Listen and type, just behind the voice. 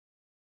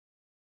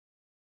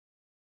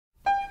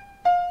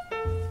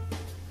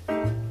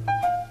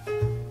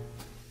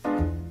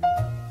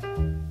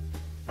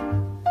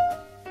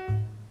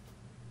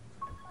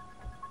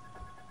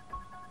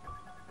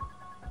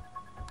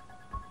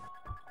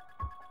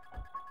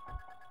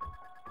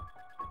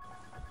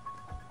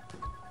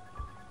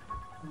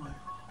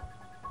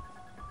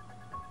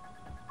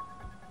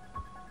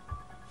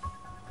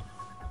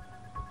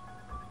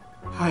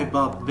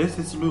Bob, this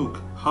is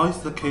Luke. How is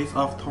the case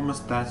of Thomas'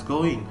 death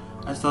going?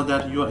 I saw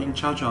that you are in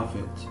charge of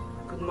it.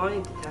 Good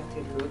morning,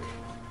 Detective Luke.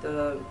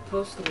 The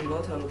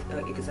post-mortem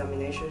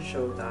examination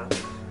showed that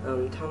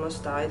Thomas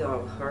died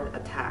of heart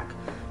attack,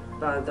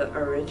 but the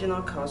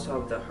original cause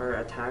of the heart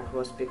attack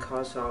was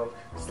because of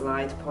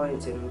slight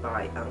poisoning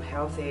by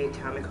unhealthy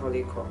chemical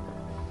liquor.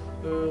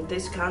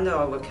 This kind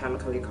of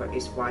chemical liquor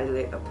is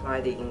widely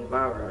applied in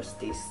various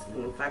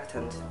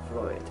disinfectant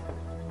fluid.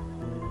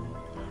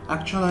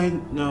 Actually, I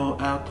know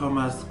Al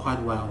Thomas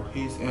quite well.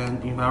 He's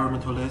an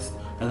environmentalist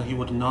and he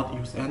would not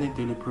use any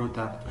daily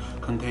product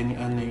containing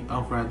any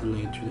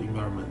unfriendly to the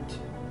environment.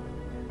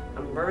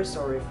 I'm very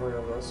sorry for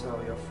your loss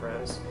of your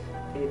friends.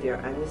 Is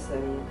there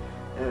anything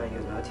you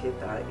noted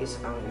that is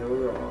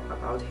unusual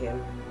about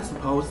him? I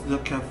suppose the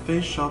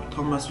cafe shop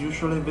Thomas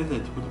usually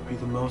visits would be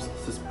the most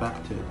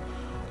suspected.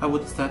 I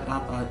would set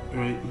up a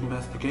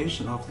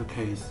investigation of the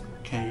case.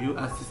 Can you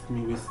assist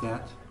me with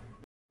that?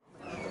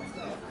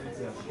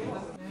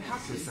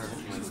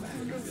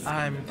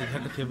 I'm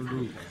Detective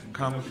Luke,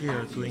 come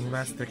here to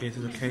investigate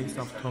the case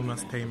of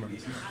Thomas Tamer.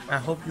 I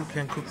hope you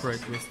can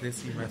cooperate with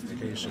this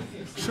investigation.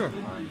 Sure.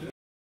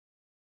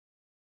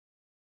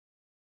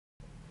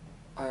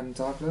 I'm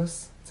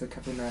Douglas, the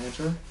cafe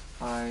manager.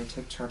 I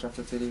take charge of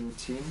the daily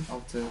routine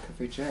of the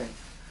Cafe J.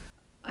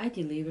 I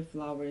deliver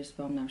flowers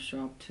from our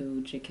shop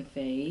to J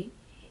Cafe,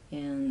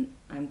 and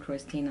I'm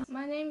Christina.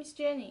 My name is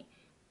Jenny.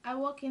 I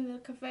work in the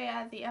cafe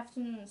at the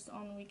afternoons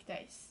on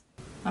weekdays.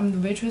 I'm the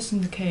waitress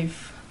in the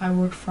cave. I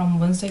work from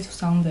Wednesday to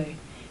Sunday.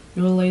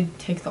 Usually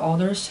take the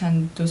orders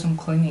and do some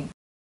cleaning.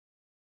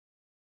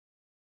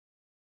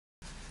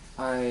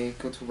 I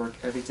go to work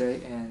every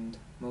day and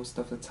most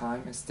of the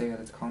time I stay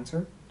at the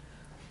counter.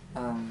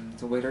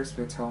 The waiters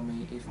will tell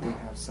me if they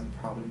have some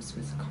problems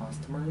with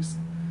customers,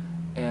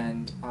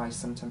 and I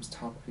sometimes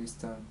talk with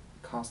the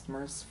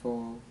customers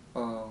for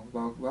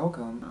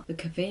welcome. The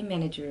cafe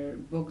manager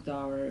booked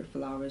our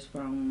flowers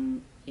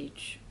from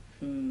each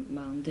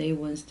Monday,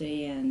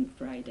 Wednesday, and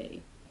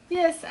Friday.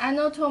 Yes, I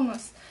know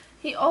Thomas.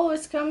 He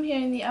always comes here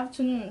in the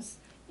afternoons.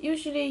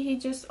 Usually he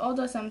just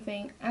orders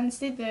something and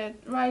sit there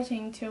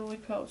writing till we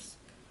close.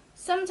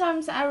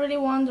 Sometimes I really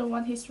wonder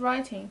what he's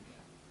writing,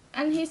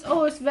 and he's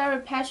always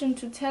very passionate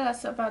to tell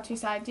us about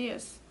his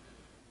ideas.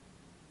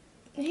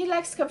 He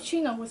likes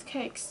cappuccino with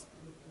cakes.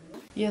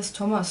 Yes,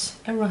 Thomas.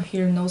 Everyone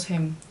here knows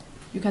him.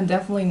 You can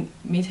definitely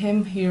meet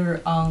him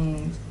here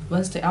on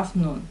Wednesday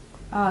afternoon.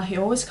 He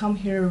always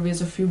comes here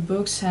with a few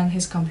books and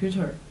his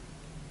computer.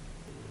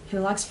 He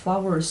likes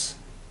flowers,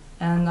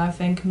 and I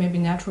think maybe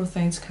natural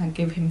things can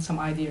give him some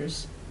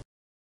ideas.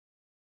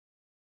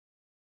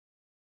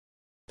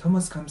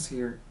 Thomas comes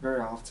here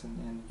very often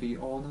and we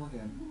all know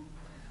him.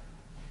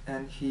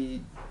 And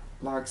he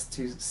likes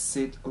to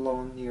sit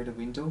alone near the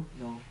window,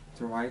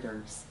 the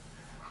writers.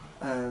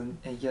 And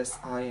yes,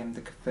 I am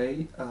the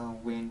cafe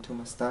when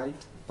Thomas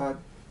died, but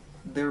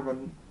there were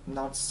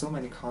not so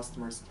many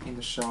customers in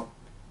the shop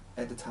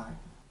at the time.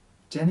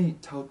 Jenny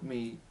told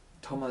me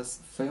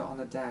Thomas fell on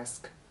the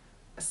desk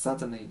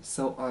suddenly,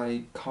 so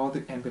I called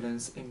the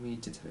ambulance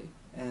immediately.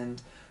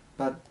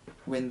 But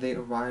when they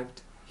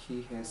arrived,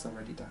 he has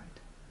already died.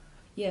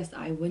 Yes,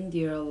 I went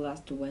there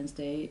last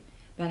Wednesday,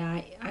 but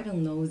I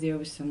don't know there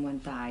was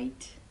someone died.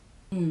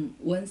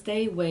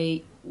 Wednesday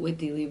we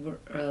deliver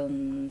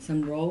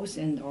some rose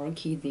and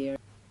orchid there,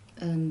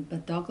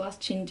 but Douglas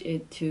changed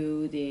it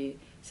to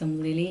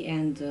some lily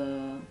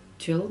and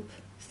tulip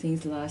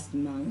since last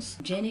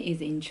month. Jenny is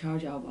in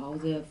charge of all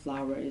the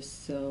flowers,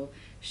 so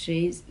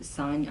she's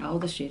signing all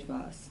the sheet for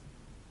us.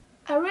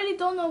 I really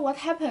don't know what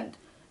happened.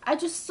 I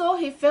just saw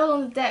he fell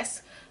on the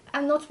desk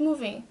and not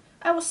moving.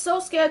 I was so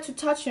scared to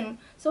touch him,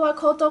 so I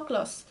called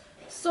Douglas.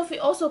 Sophie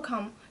also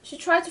came. She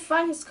tried to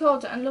find his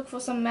coat and look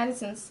for some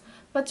medicines,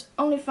 but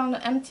only found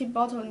an empty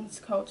bottle in his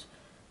coat.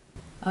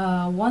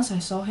 Once I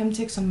saw him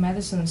take some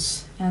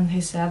medicines, and he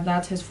said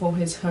that is for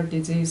his heart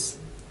disease.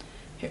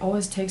 He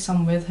always takes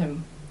some with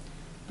him,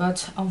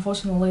 but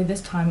unfortunately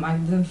this time I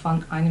didn't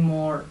find any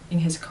more in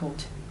his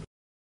coat.